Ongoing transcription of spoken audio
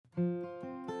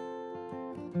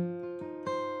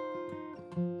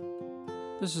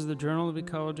This is the Journal of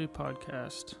Ecology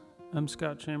podcast. I'm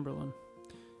Scott Chamberlain.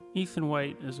 Ethan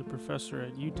White is a professor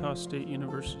at Utah State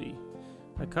University.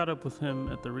 I caught up with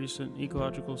him at the recent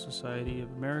Ecological Society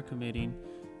of America meeting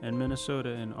in Minnesota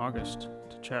in August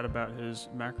to chat about his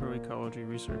macroecology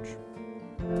research.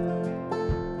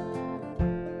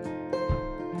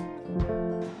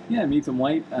 Yeah, I'm Ethan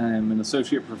White. I'm an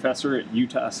associate professor at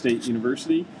Utah State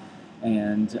University,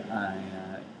 and I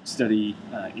study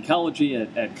ecology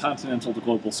at continental to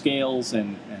global scales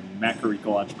and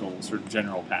macroecological sort of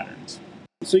general patterns.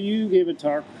 So you gave a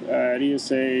talk at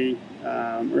ESA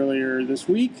earlier this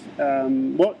week.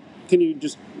 What can you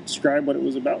just describe what it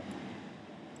was about?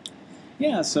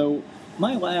 Yeah, so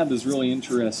my lab is really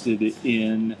interested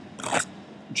in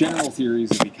general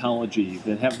theories of ecology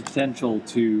that have the potential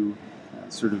to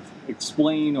sort of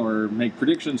explain or make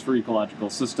predictions for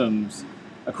ecological systems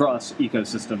across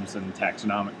ecosystems and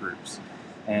taxonomic groups.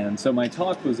 And so my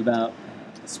talk was about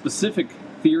a specific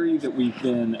theory that we've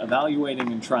been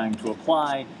evaluating and trying to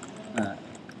apply,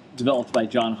 developed by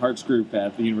John Hart's group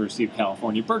at the University of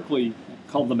California, Berkeley,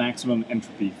 called the maximum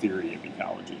entropy theory of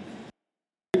ecology.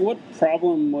 What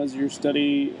problem was your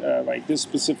study, like this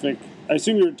specific, I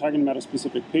assume you were talking about a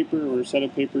specific paper or a set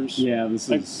of papers? Yeah, this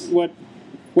like is...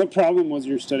 What problem was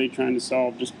your study trying to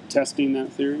solve, just testing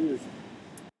that theory? Or?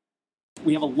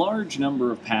 We have a large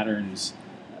number of patterns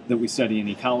that we study in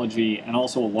ecology and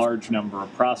also a large number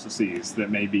of processes that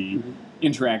may be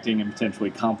interacting in potentially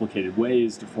complicated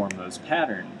ways to form those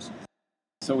patterns.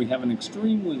 So we have an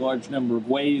extremely large number of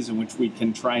ways in which we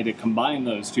can try to combine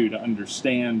those two to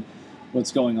understand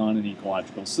what's going on in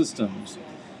ecological systems.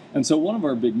 And so one of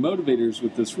our big motivators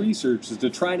with this research is to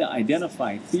try to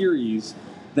identify theories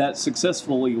that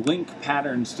successfully link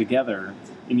patterns together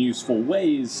in useful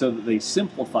ways so that they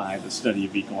simplify the study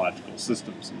of ecological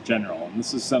systems in general. And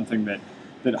this is something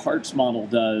that Hart's model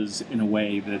does in a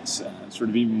way that's sort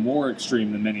of even more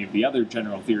extreme than many of the other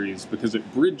general theories because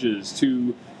it bridges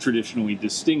two traditionally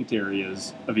distinct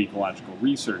areas of ecological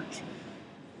research.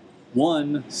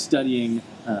 One, studying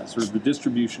sort of the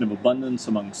distribution of abundance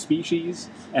among species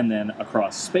and then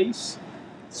across space,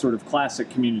 sort of classic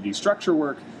community structure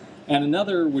work, and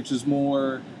another, which is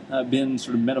more been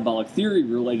sort of metabolic theory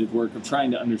related work of trying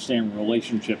to understand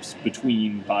relationships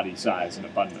between body size and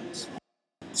abundance.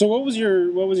 So what was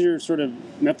your sort of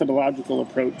methodological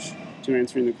approach to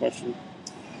answering the question?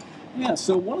 Yeah,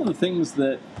 so one of the things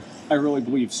that I really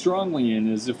believe strongly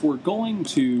in is if we're going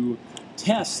to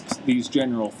test these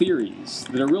general theories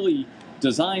that are really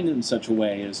designed in such a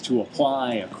way as to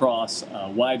apply across a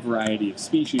wide variety of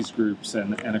species groups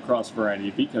and across a variety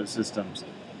of ecosystems,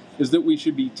 is that we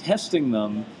should be testing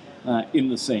them in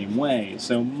the same way.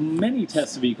 So many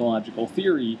tests of ecological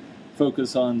theory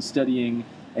focus on studying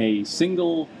a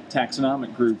single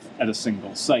taxonomic group at a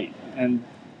single site. And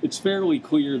it's fairly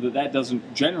clear that that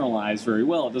doesn't generalize very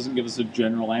well. It doesn't give us a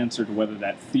general answer to whether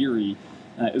that theory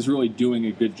is really doing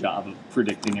a good job of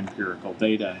predicting empirical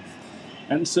data.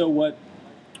 And so what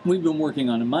we've been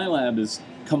working on in my lab is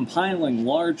compiling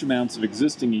large amounts of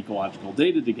existing ecological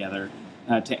data together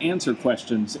to answer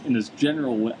questions in as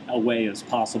general a way as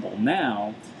possible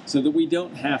now so that we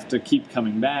don't have to keep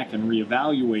coming back and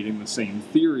reevaluating the same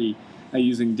theory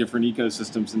using different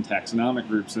ecosystems and taxonomic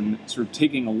groups and sort of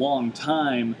taking a long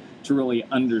time to really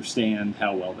understand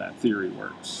how well that theory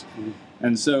works.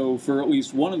 And so for at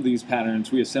least one of these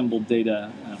patterns, we assembled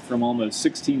data from almost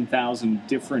 16,000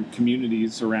 different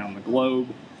communities around the globe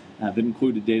that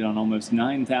included data on almost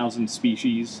 9,000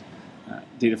 species,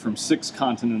 data from 6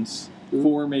 continents,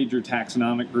 4 major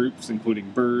taxonomic groups,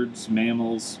 including birds,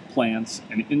 mammals, plants,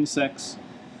 and insects,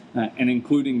 and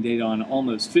including data on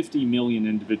almost 50 million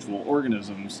individual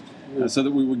organisms, so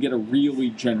that we would get a really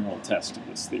general test of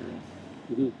this theory.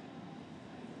 Mm-hmm.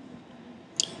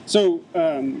 So,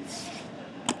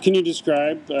 can you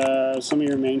describe some of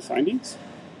your main findings?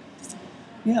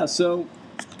 Yeah, so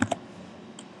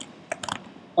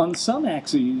on some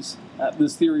axes,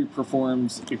 this theory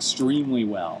performs extremely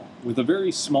well with a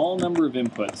very small number of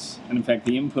inputs. And in fact,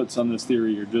 the inputs on this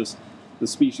theory are just the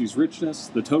species richness,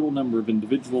 the total number of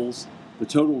individuals, the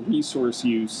total resource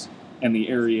use, and the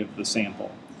area of the sample.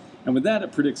 And with that,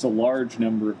 it predicts a large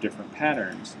number of different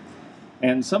patterns.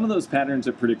 And some of those patterns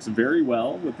it predicts very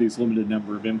well with these limited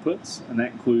number of inputs, and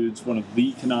that includes one of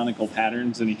the canonical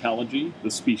patterns in ecology,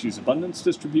 the species abundance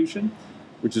distribution,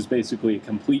 which is basically a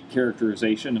complete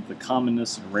characterization of the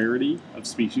commonness and rarity of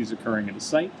species occurring at a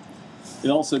site.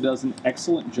 It also does an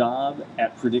excellent job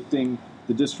at predicting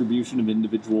the distribution of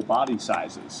individual body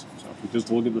sizes. So if we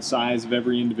just look at the size of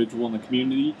every individual in the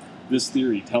community, this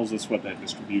theory tells us what that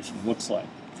distribution looks like.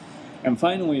 And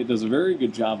finally, it does a very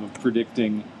good job of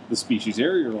predicting the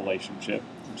species-area relationship,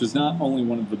 which is not only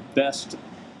one of the best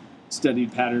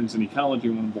studied patterns in ecology,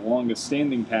 one of the longest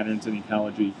standing patterns in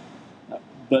ecology,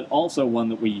 but also one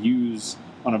that we use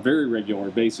on a very regular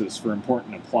basis for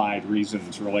important applied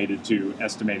reasons related to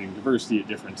estimating diversity at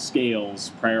different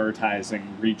scales, prioritizing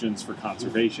regions for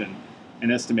conservation,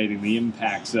 and estimating the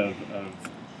impacts of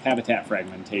habitat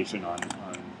fragmentation on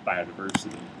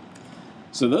biodiversity.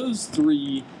 So those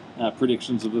three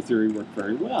predictions of the theory work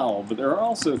very well, but there are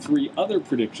also three other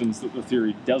predictions that the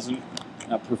theory doesn't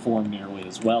perform nearly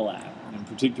as well at. In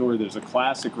particular, there's a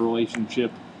classic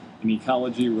relationship in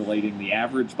ecology relating the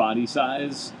average body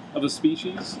size of a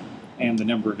species and the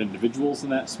number of individuals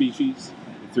in that species.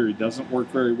 The theory doesn't work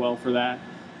very well for that.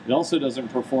 It also doesn't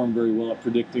perform very well at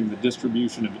predicting the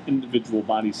distribution of individual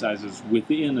body sizes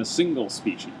within a single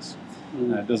species.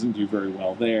 It doesn't do very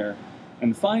well there.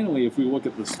 And finally, if we look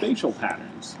at the spatial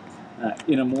patterns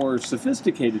in a more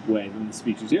sophisticated way than the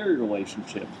species-area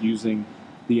relationship, using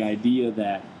the idea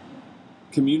that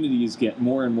communities get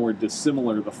more and more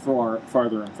dissimilar the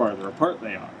farther and farther apart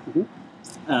they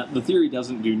are, the theory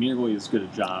doesn't do nearly as good a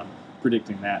job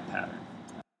predicting that pattern.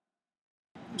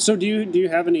 So do you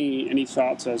have any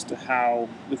thoughts as to how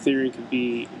the theory could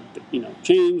be,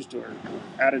 changed or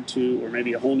added to, or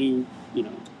maybe a whole new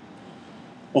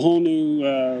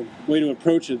way to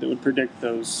approach it that would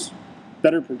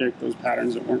better predict those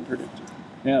patterns that weren't predicted?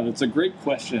 Yeah, that's a great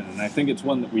question, and I think it's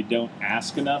one that we don't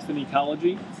ask enough in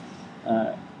ecology.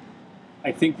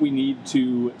 I think we need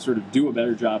to sort of do a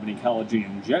better job in ecology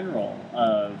in general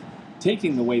of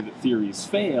taking the way that theories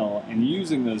fail and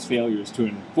using those failures to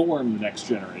inform the next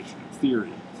generation of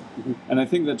theory. And I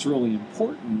think that's really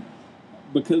important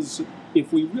because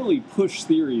if we really push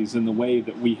theories in the way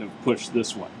that we have pushed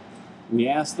this one, we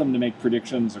ask them to make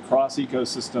predictions across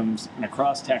ecosystems and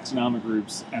across taxonomic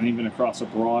groups and even across a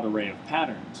broad array of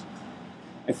patterns,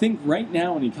 I think right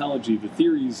now in ecology the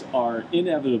theories are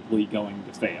inevitably going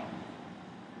to fail.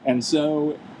 And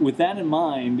so with that in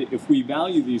mind, if we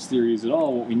value these theories at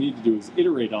all, what we need to do is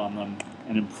iterate on them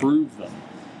and improve them.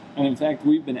 And in fact,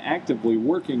 we've been actively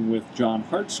working with John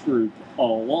Hart's group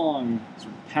all along,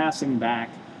 sort of passing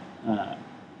back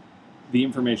the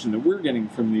information that we're getting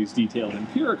from these detailed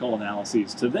empirical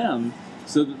analyses to them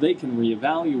so that they can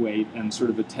reevaluate and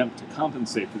sort of attempt to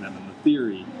compensate for them in the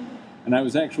theory. And I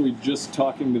was actually just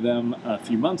talking to them a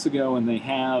few months ago, and they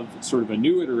have sort of a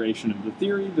new iteration of the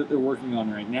theory that they're working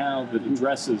on right now that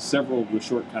addresses several of the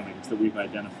shortcomings that we've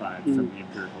identified from the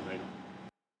empirical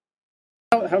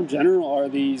data. How general are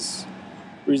these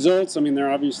results? I mean, they're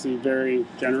obviously very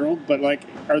general, but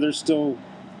are there still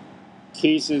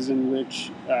cases in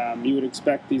which you would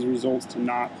expect these results to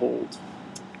not hold?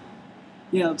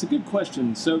 Yeah, it's a good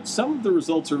question. So some of the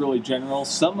results are really general.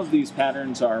 Some of these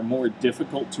patterns are more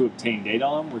difficult to obtain data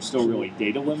on. We're still really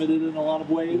data limited in a lot of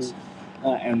ways.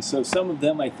 And so some of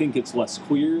them, I think it's less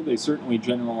clear. They certainly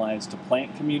generalize to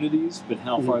plant communities, but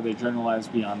how far they generalize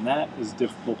beyond that is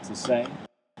difficult to say.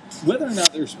 Whether or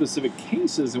not there are specific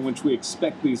cases in which we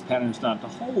expect these patterns not to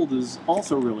hold is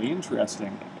also really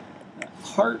interesting.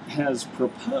 Hart has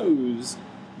proposed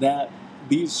that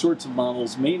these sorts of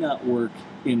models may not work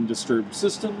in disturbed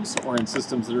systems or in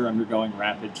systems that are undergoing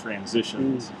rapid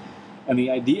transitions. And the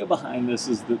idea behind this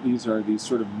is that these are these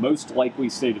sort of most likely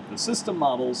state of the system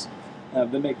models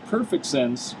that make perfect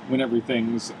sense when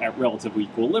everything's at relative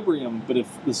equilibrium, but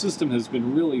if the system has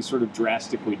been really sort of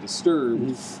drastically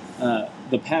disturbed,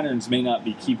 the patterns may not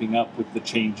be keeping up with the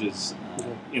changes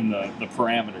in the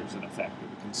parameters in effect,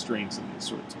 or the constraints in these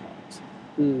sorts of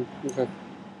models. Okay.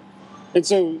 And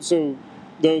so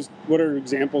those, what are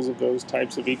examples of those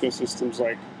types of ecosystems,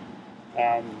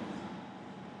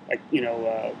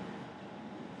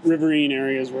 riverine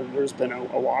areas where there's been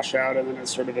a washout and then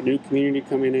it's sort of a new community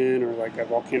coming in, or like a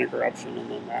volcanic eruption and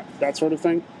then that sort of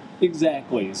thing?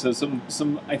 Exactly. So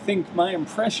some I think my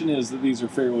impression is that these are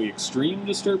fairly extreme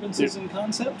disturbances in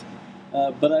concept,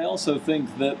 but I also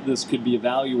think that this could be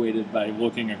evaluated by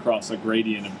looking across a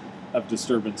gradient of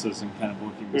disturbances and kind of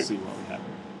looking to see what we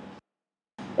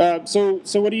have. So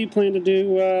what do you plan to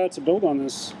do to build on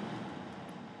this?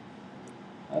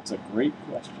 That's a great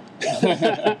question.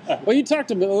 Well, you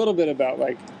talked a little bit about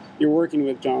you're working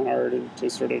with John Hart to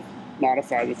sort of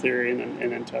modify the theory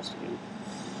and then test it.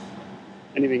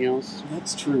 Anything else?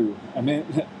 That's true. I mean,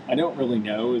 I don't really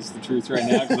know is the truth right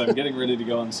now because I'm getting ready to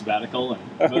go on sabbatical,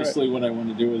 and mostly what I want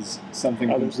to do is something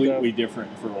completely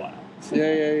different for a while.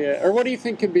 Yeah. Or what do you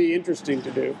think could be interesting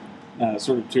to do?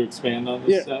 Sort of to expand on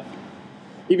this stuff?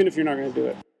 Even if you're not going to do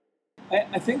it.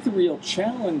 I think the real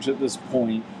challenge at this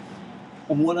point,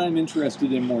 and what I'm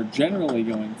interested in more generally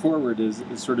going forward, is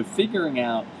sort of figuring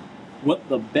out what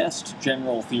the best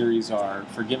general theories are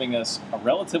for giving us a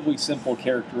relatively simple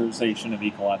characterization of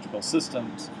ecological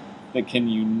systems that can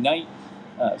unite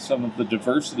some of the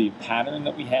diversity of pattern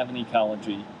that we have in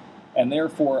ecology, and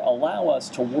therefore allow us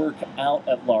to work out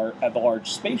at the large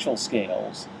spatial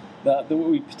scales that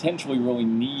we potentially really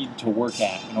need to work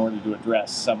at in order to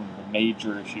address some of the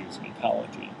major issues in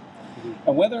ecology.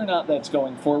 And whether or not that's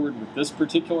going forward with this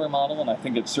particular model, and I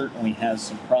think it certainly has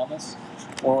some promise,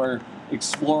 or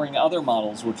exploring other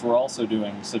models which we're also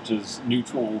doing, such as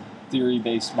neutral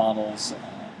theory-based models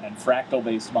and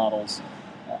fractal-based models,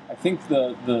 I think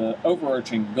the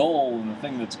overarching goal and the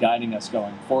thing that's guiding us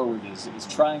going forward is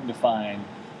trying to find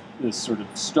this sort of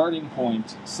starting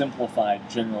point, simplified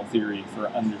general theory for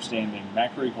understanding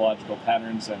macroecological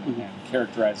patterns and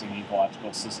characterizing the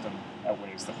ecological system in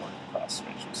ways that work across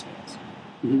spatial scales.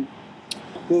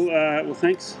 Well,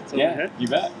 thanks. That's all I had. You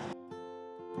bet.